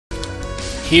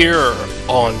Here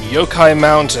on Yokai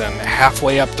Mountain,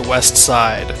 halfway up the west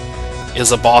side,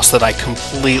 is a boss that I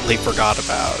completely forgot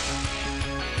about.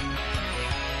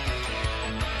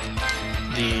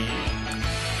 The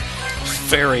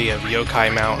Fairy of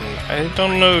Yokai Mountain. I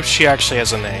don't know if she actually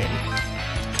has a name.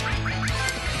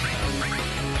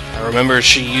 I remember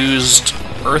she used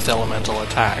Earth Elemental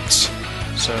attacks,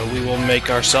 so we will make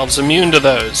ourselves immune to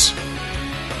those.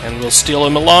 And we'll steal a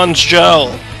melange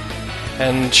gel,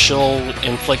 and she'll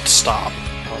inflict stop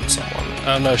on someone.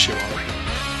 Oh, no, she won't.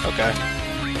 Okay.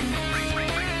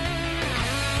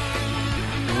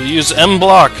 We'll use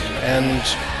M-Block and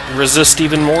resist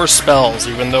even more spells,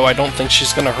 even though I don't think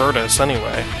she's gonna hurt us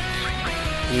anyway.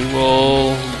 We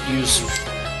will use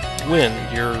Wind.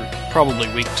 You're probably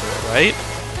weak to it, right?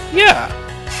 Yeah!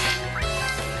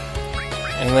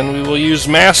 And then we will use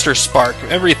Master Spark.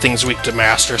 Everything's weak to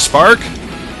Master Spark.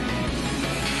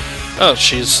 Oh,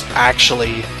 she's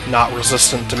actually not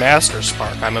resistant to Master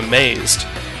Spark. I'm amazed.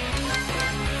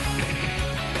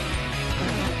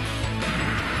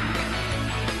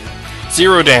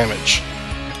 Zero damage.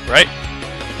 Right?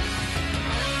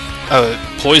 Oh,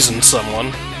 it poisoned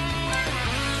someone.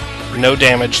 No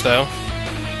damage, though.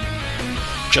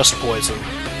 Just poison.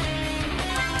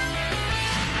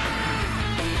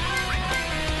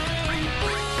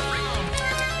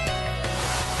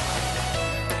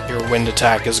 Your wind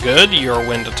attack is good. Your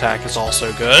wind attack is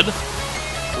also good.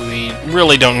 We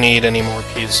really don't need any more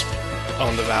keys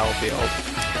on the battlefield.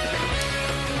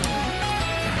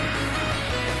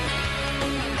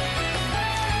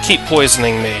 Keep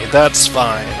poisoning me. That's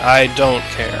fine. I don't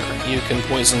care. You can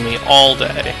poison me all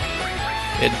day.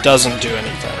 It doesn't do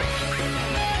anything.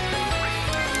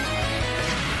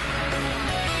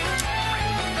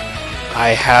 I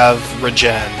have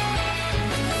regen.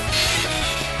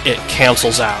 It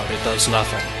cancels out. It does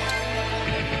nothing.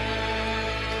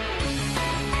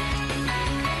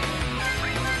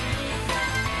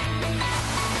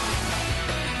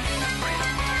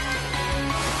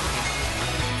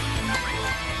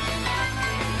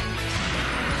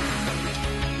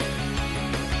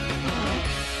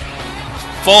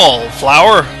 Fall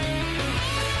flower.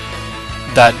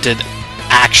 That did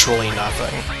actually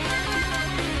nothing.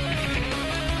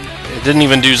 It didn't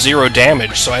even do zero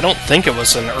damage, so I don't think it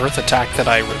was an earth attack that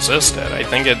I resisted. I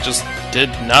think it just did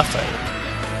nothing.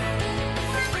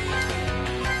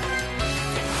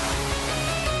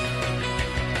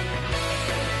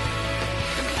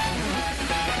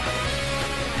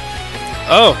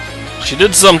 Oh, she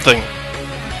did something.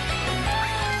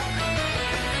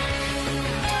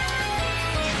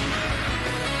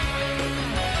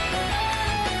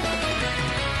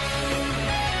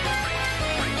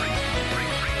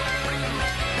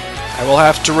 I will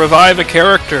have to revive a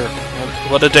character.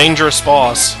 What a dangerous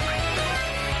boss.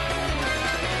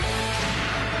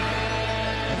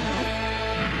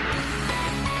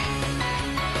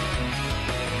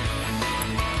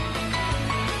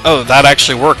 Oh, that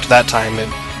actually worked that time. It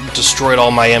destroyed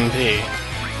all my MP.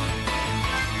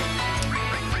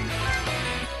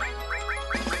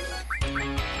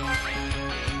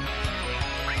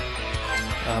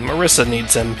 Marissa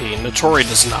needs MP. Notori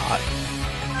does not.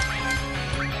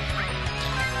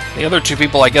 The other two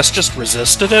people, I guess, just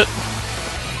resisted it?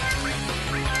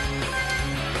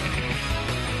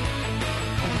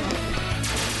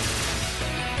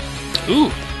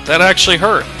 Ooh, that actually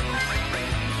hurt.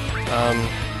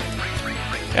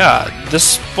 Yeah,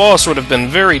 this boss would have been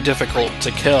very difficult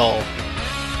to kill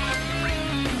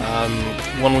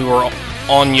when we were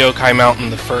on Yokai Mountain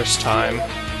the first time.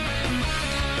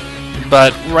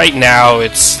 But right now,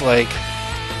 it's like,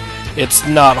 it's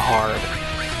not hard.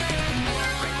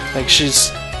 Like, she's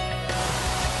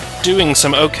doing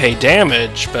some okay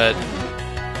damage, but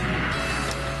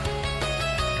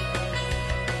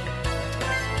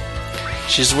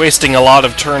she's wasting a lot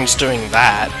of turns doing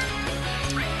that.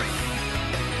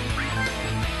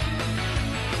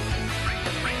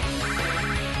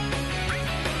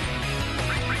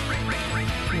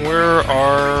 Where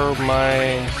are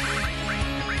my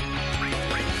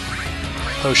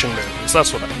potion berries?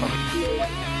 That's what I want.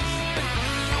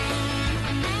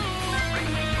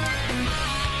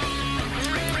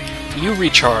 You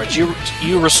recharge.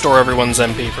 You restore everyone's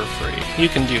MP for free. You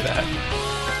can do that.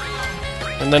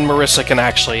 And then Marissa can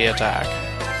actually attack.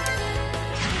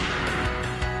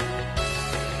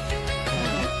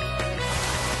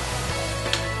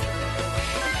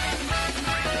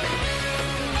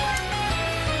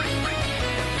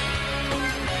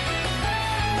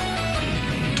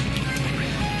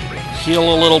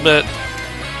 Heal a little bit.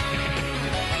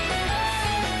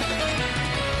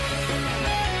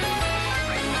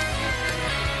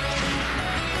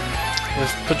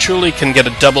 If Patchouli can get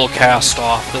a double cast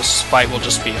off, this fight will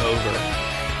just be over.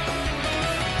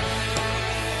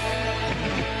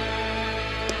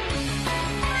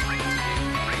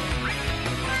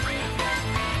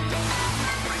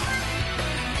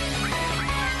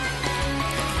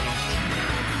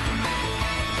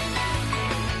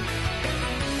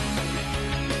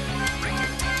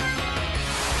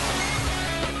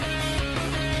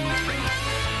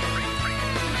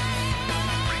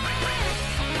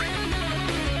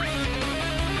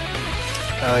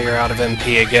 Oh, you're out of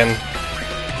MP again.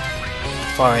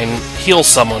 Fine. Heal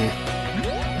someone.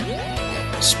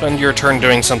 Spend your turn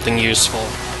doing something useful.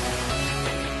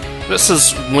 This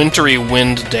is Wintry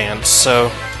Wind Dance, so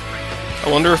I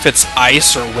wonder if it's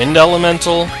Ice or Wind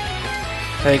Elemental?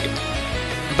 Like,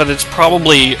 but it's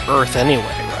probably Earth anyway,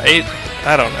 right?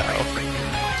 I don't know.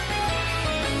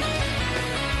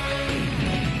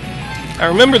 I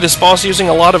remember this boss using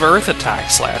a lot of Earth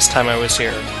attacks last time I was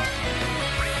here.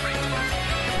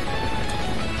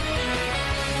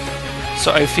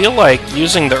 So I feel like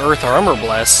using the Earth Armor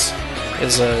Bless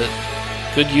is a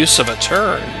good use of a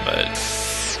turn, but...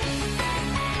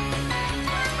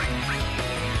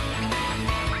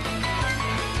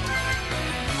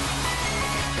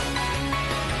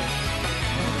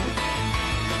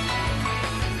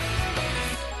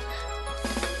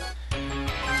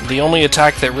 The only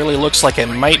attack that really looks like it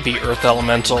might be Earth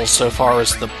Elemental so far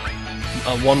is the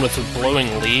one with the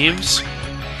blowing leaves.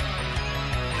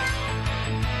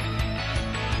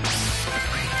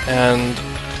 And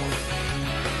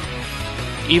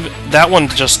even that one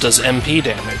just does MP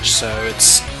damage, so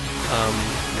it's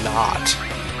not.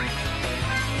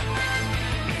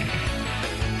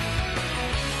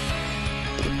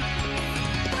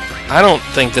 I don't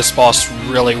think this boss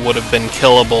really would have been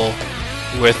killable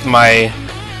with my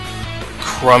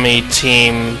crummy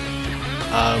team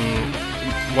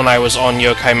when I was on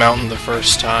Yokai Mountain the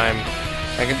first time.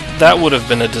 That would have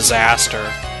been a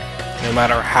disaster, no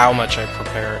matter how much I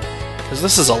prepared. Because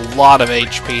this is a lot of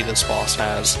HP this boss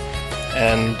has,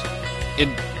 and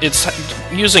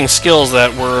it's using skills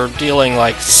that were dealing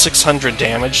like 600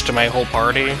 damage to my whole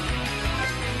party.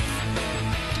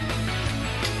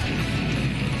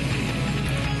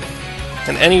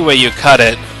 And any way you cut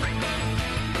it,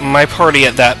 my party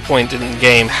at that point in the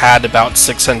game had about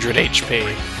 600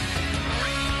 HP.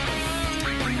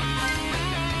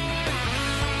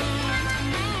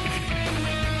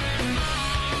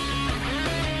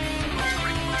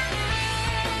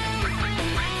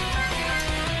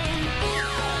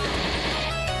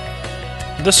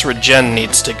 This regen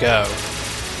needs to go.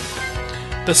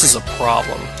 This is a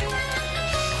problem.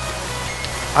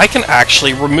 I can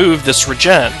actually remove this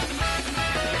regen.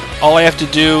 All I have to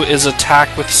do is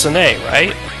attack with Sine,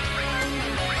 right?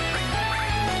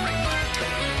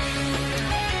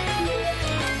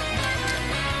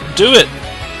 Do it!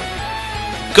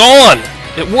 Gone!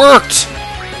 It worked!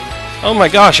 Oh my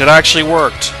gosh, it actually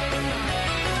worked.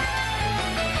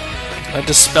 I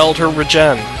dispelled her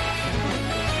regen.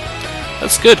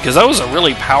 That's good, because that was a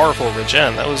really powerful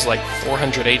regen. That was like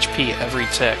 400 HP every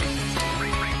tick.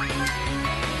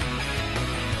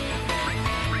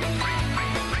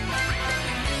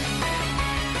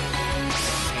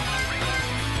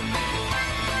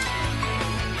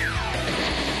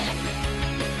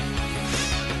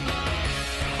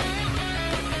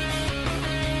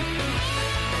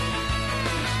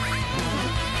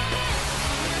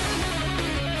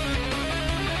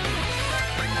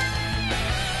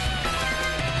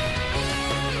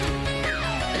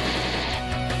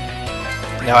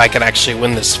 Now I can actually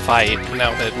win this fight,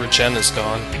 now that regen is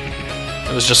gone.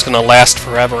 It was just gonna last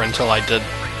forever until I did.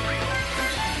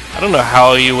 I don't know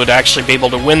how you would actually be able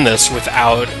to win this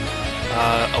without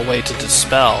a way to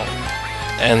dispel.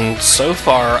 And so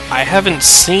far, I haven't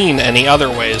seen any other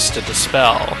ways to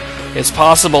dispel. It's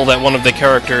possible that one of the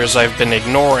characters I've been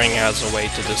ignoring has a way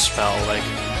to dispel, like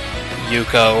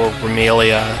Yuka or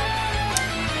Romelia,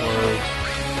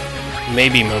 or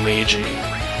maybe Momiji.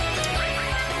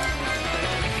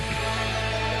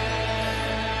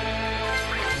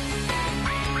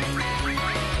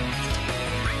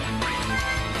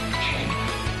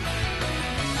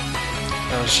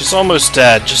 Oh, she's almost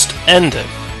dead. Just end it.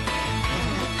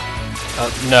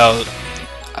 No,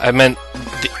 I meant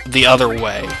the other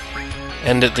way.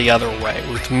 End it the other way,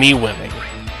 with me winning.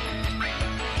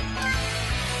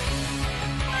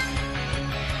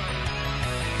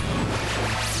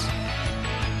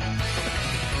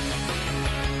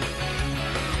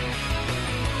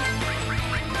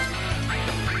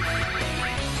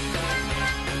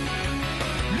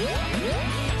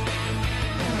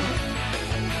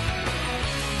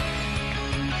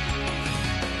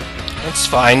 That's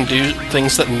fine, do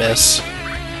things that miss.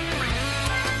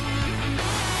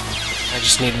 I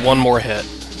just need one more hit.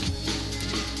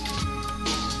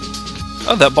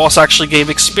 Oh, that boss actually gave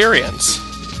experience.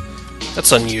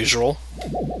 That's unusual.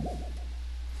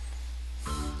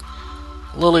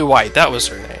 Lily White, that was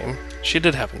her name. She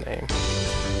did have a name.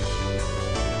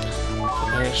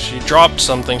 She dropped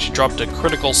something. She dropped a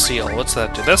critical seal. What's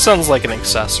that do? That sounds like an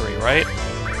accessory, right?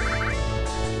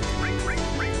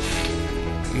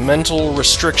 Mental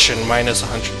restriction minus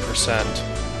 100%.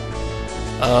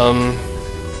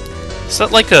 Is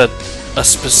that like a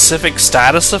specific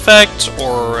status effect,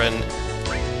 or an...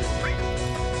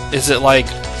 Is it like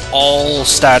all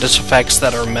status effects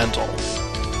that are mental?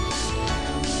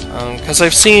 Because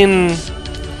I've seen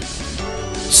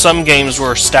some games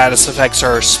where status effects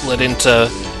are split into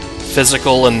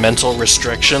physical and mental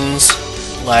restrictions,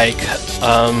 like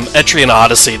Etrian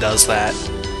Odyssey does that,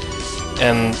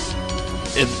 and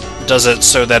it does it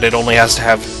so that it only has to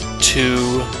have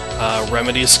 2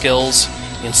 remedy skills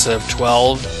instead of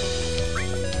 12,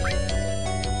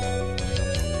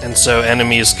 and so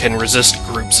enemies can resist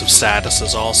groups of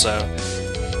statuses also.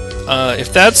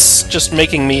 If that's just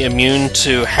making me immune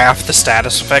to half the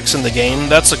status effects in the game,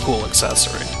 that's a cool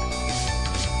accessory.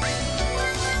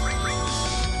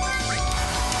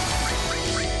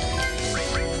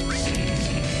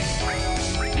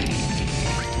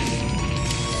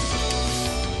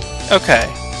 Okay.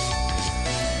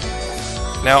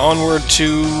 Now onward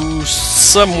to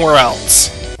somewhere else.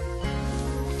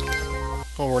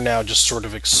 Well, we're now just sort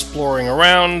of exploring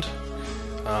around,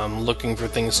 looking for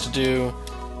things to do.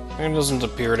 There doesn't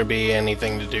appear to be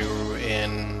anything to do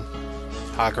in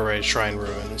Hakure's Shrine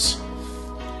Ruins.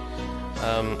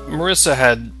 Marissa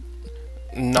had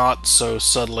not so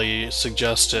subtly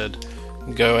suggested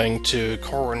going to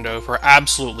Korondo for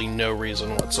absolutely no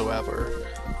reason whatsoever,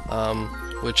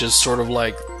 which is sort of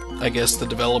like, I guess, the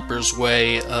developer's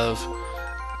way of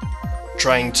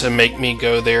trying to make me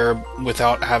go there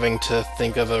without having to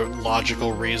think of a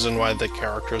logical reason why the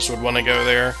characters would want to go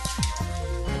there.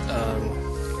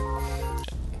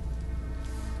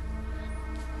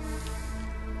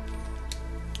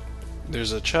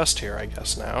 There's a chest here, I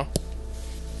guess, now.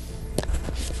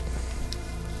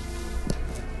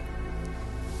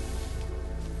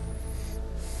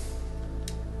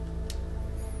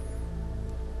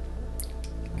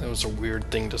 That was a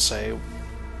weird thing to say.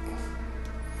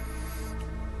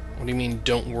 What do you mean,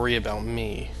 don't worry about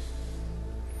me?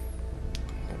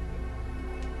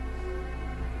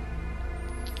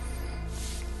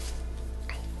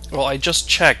 Well, I just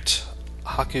checked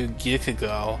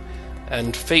Hakugikugo,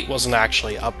 and Fate wasn't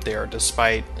actually up there,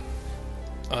 despite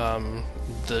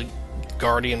the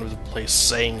guardian of the place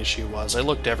saying she was. I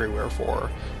looked everywhere for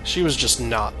her. She was just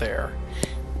not there.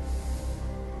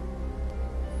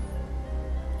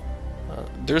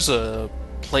 There's a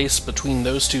place between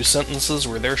those two sentences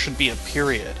where there should be a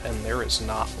period, and there is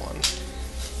not one.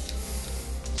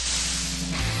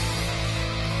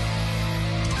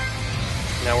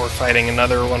 Now we're fighting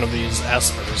another one of these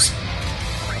espers.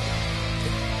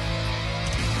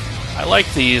 I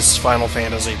like these Final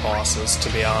Fantasy bosses,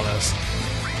 to be honest.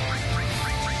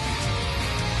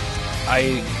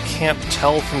 I can't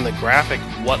tell from the graphic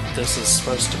what this is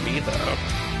supposed to be, though.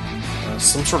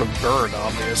 Some sort of bird,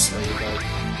 obviously, but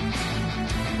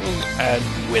we'll add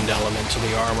wind element to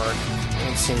the armor.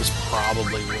 It seems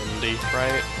probably windy,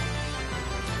 right?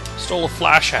 Stole a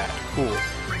flash hat. Cool.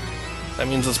 That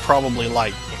means it's probably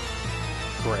lightning.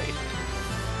 Great.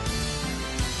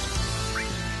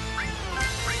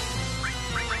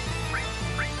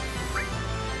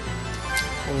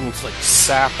 Inflict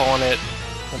sap on it.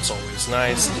 That's always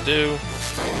nice to do.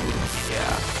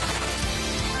 Yeah.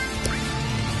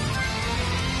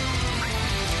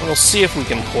 We'll see if we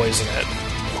can poison it.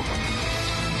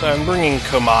 So I'm bringing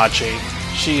Komachi.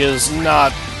 She is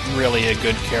not really a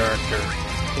good character.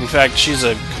 In fact, she's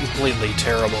a completely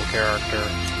terrible character.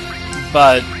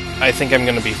 But I think I'm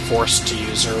going to be forced to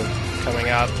use her coming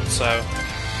up, so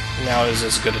now is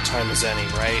as good a time as any,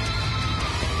 right?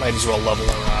 Might as well level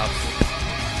her up.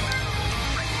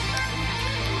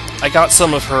 I got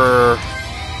some of her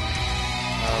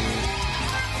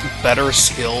better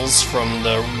skills from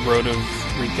the Road of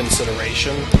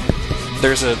Reconsideration.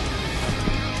 There's a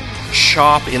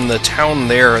shop in the town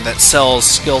there that sells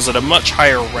skills at a much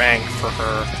higher rank for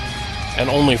her, and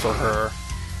only for her,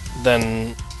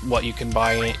 than what you can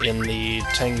buy in the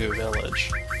Tengu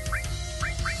village.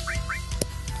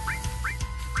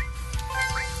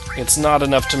 It's not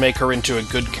enough to make her into a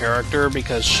good character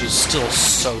because she's still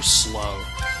so slow.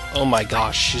 Oh my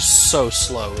gosh, she's so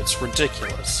slow, it's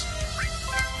ridiculous.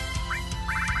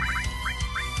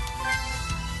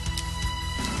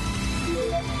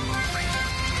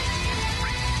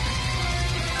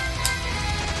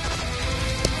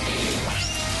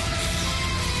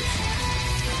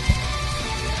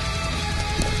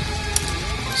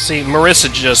 See,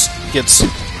 Marissa just gets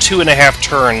 2.5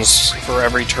 turns for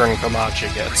every turn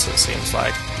Komachi gets, it seems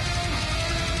like.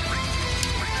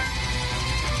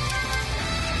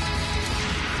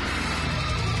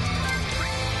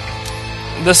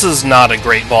 This is not a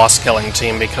great boss-killing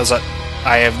team because I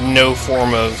have no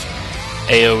form of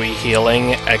AoE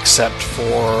healing except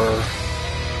for...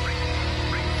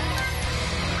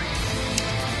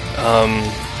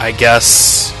 I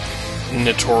guess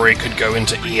Nitori could go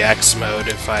into EX mode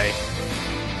if I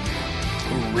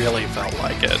really felt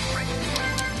like it.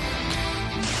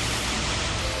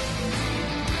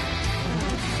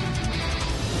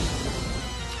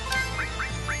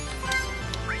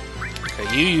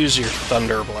 Okay, you use your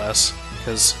Thunder Bless,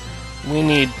 because we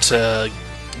need to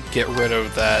get rid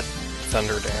of that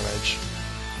thunder damage.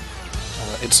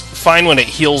 It's fine when it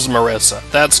heals Marissa,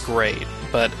 that's great,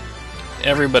 but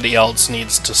everybody else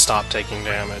needs to stop taking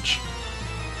damage.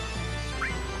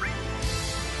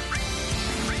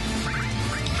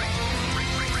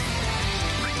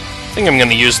 I think I'm going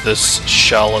to use this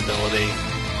shell ability.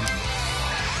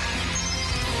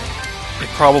 It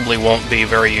probably won't be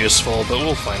very useful, but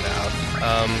we'll find out.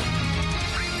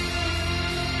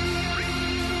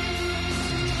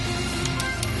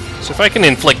 So if I can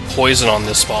inflict poison on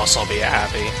this boss, I'll be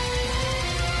happy.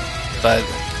 But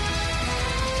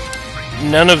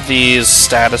none of these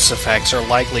status effects are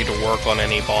likely to work on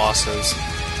any bosses.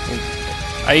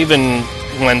 I even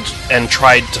went and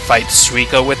tried to fight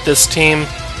Suika with this team.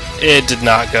 It did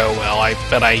not go well. I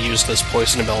bet I used this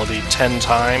poison ability 10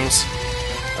 times.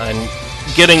 And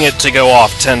getting it to go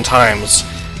off 10 times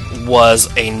was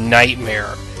a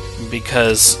nightmare,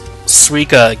 because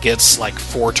Suika gets like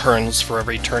 4 turns for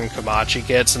every turn Komachi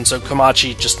gets, and so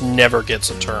Komachi just never gets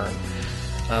a turn.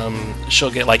 She'll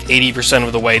get like 80%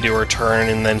 of the way to her turn,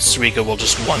 and then Suika will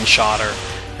just one-shot her,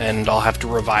 and I'll have to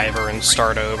revive her and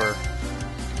start over.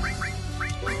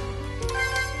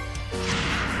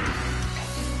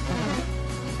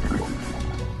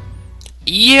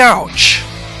 Youch!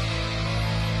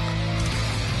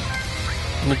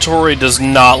 Nitori does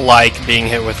not like being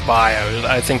hit with bio.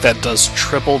 I think that does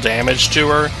triple damage to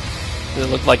her. It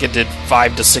looked like it did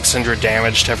 500 to 600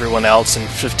 damage to everyone else and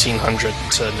 1500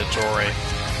 to Nitori.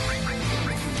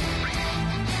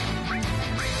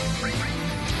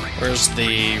 Where's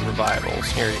the revivals?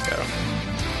 Here you go.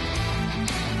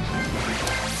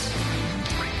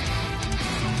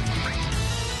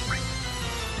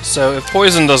 So if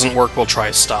poison doesn't work, we'll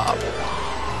try stop.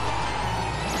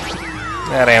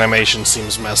 That animation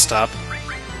seems messed up.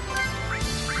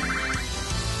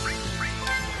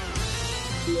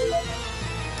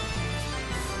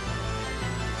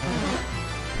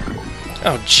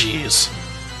 Oh, jeez.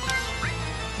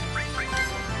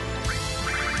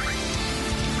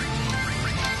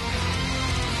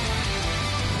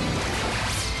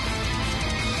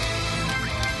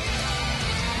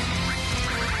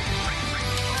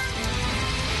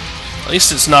 At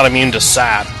least it's not immune to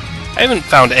sap. I haven't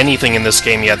found anything in this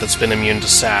game yet that's been immune to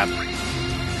sap.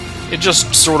 It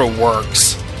just sort of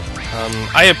works.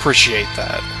 I appreciate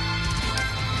that.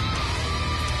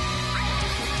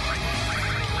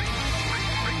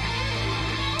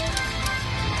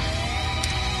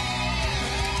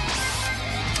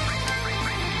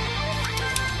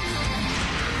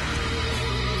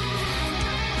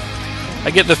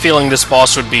 I get the feeling this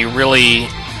boss would be really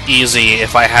easy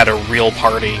if I had a real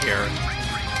party here.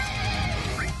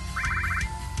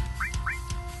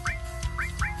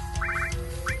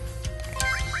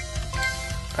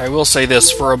 I will say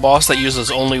this, for a boss that uses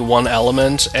only one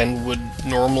element and would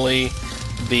normally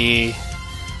be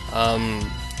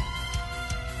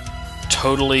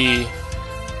totally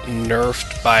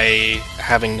nerfed by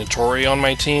having Nitori on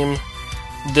my team,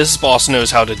 this boss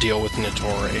knows how to deal with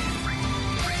Nitori.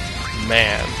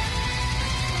 Man.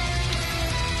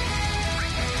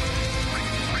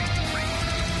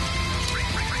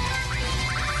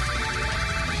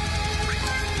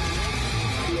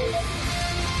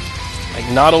 Like,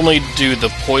 not only do the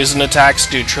poison attacks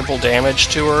do triple damage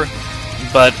to her,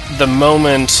 but the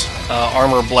moment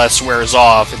Armor Bless wears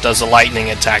off, it does a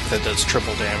lightning attack that does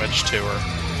triple damage to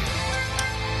her.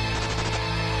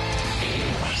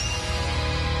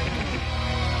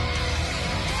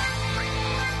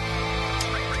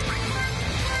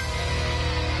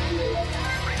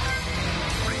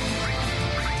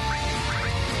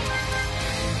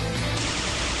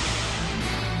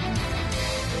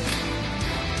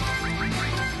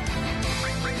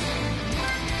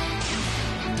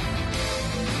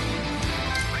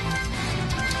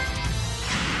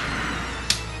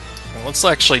 Let's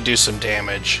actually do some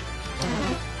damage.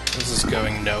 This is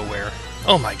going nowhere.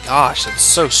 Oh my gosh, that's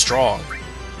so strong.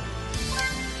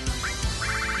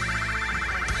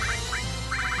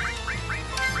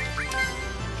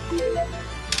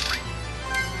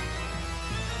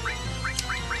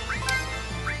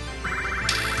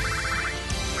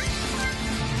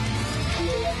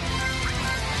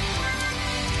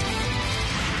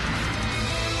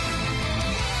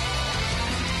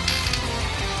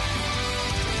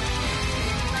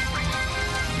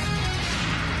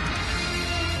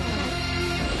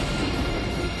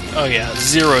 Oh yeah,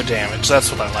 0 damage.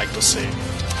 That's what I like to see.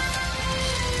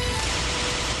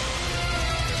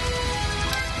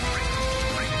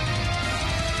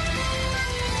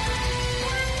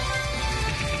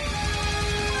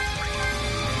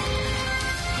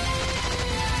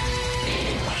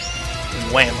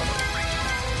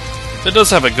 Whammo. It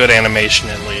does have a good animation,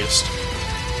 at least.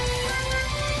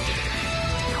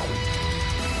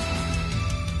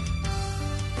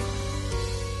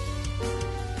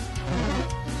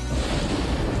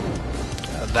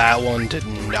 That one did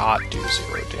not do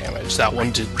 0 damage. That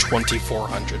one did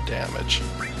 2,400 damage.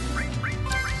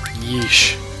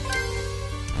 Yeesh.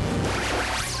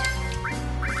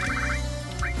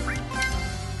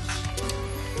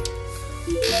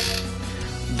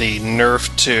 The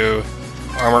nerf to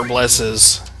Armor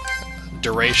Bless's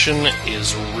duration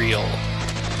is real.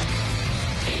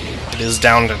 It is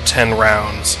down to 10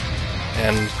 rounds,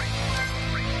 and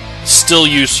still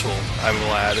useful, I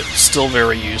will add. It's still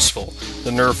very useful. The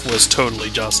nerf was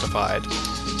totally justified.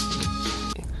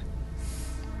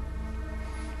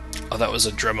 Oh, that was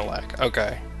Adremmalech.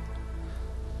 Okay.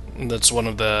 That's one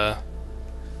of the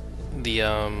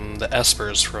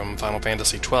espers from Final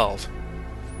Fantasy XII.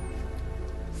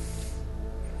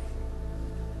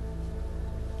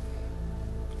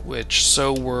 Which,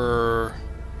 so were...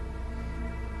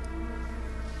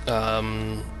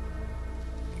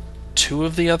 two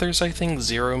of the others, I think?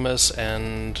 Xenomic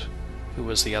and... who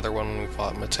was the other one we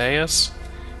fought? Mateus?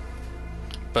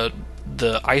 But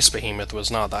the Ice Behemoth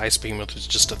was not. The Ice Behemoth was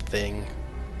just a thing.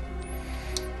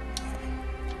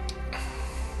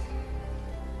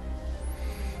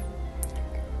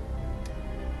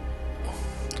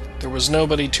 There was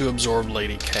nobody to absorb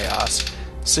Lady Chaos.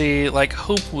 See, like,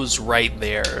 Hope was right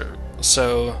there,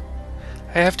 so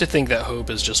I have to think that Hope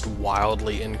is just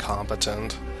wildly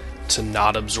incompetent to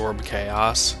not absorb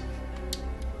Chaos.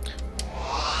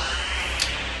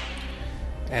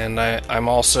 And I'm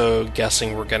also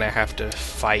guessing we're gonna have to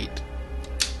fight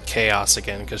Chaos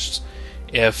again, because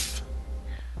if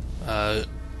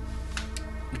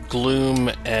Gloom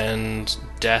and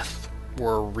Death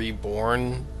were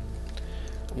reborn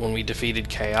when we defeated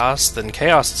Chaos, then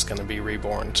Chaos is gonna be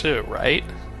reborn too, right?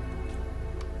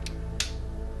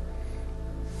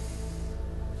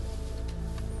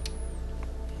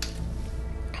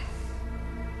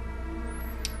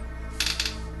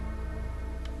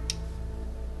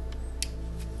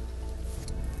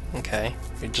 Okay,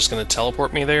 you're just gonna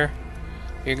teleport me there?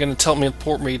 You're gonna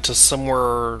teleport me to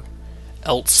somewhere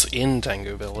else in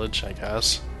Tengu Village, I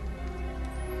guess.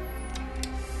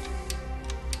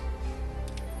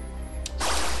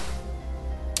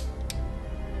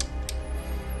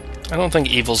 I don't think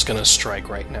evil's gonna strike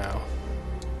right now.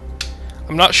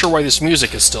 I'm not sure why this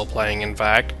music is still playing, in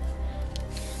fact.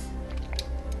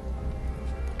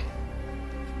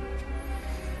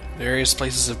 Various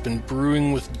places have been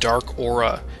brewing with dark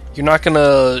aura. You're not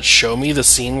gonna show me the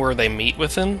scene where they meet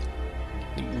with him?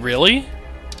 Really?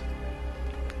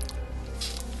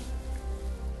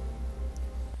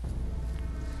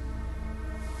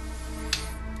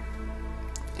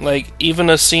 Like, even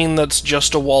a scene that's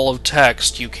just a wall of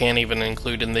text, you can't even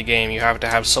include in the game. You have to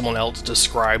have someone else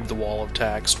describe the wall of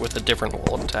text with a different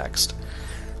wall of text.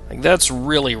 Like, that's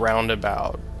really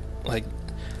roundabout. Like,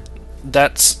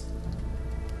 that's...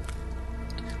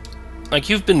 Like,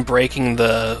 you've been breaking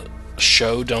the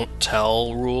show don't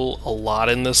tell rule a lot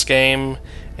in this game,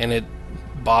 and it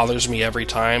bothers me every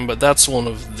time, but that's one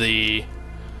of the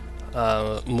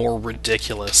more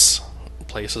ridiculous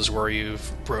places where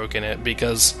you've broken it,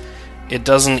 because it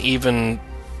doesn't even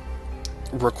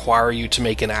require you to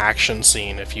make an action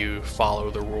scene if you follow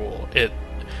the rule. It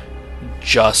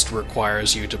just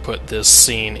requires you to put this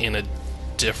scene in a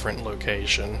different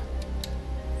location.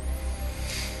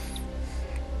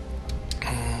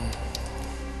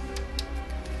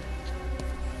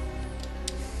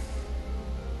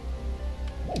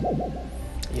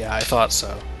 Yeah, I thought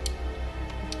so.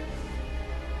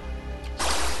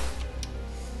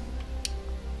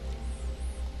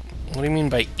 What do you mean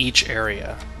by each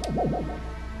area?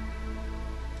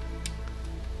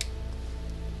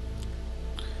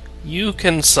 You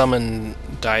can summon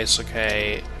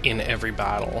Daisuke in every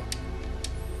battle.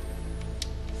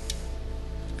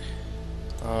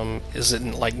 Is it,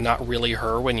 like, not really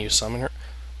her when you summon her?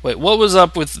 Wait, what was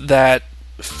up with that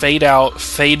fade out,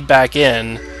 fade back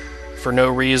in for no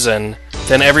reason,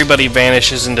 then everybody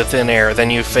vanishes into thin air, then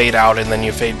you fade out, and then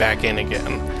you fade back in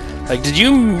again? Like, did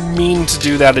you mean to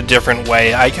do that a different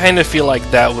way? I kind of feel like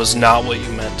that was not what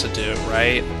you meant to do,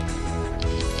 right?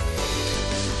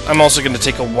 I'm also going to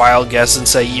take a wild guess and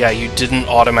say, yeah, you didn't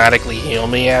automatically heal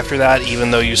me after that,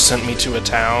 even though you sent me to a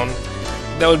town.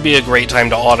 that would be a great time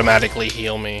to automatically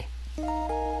heal me.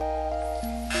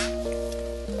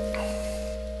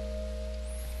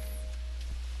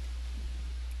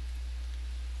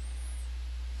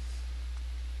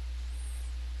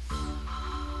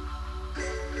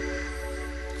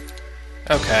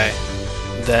 Okay,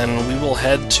 then we will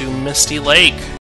head to Misty Lake.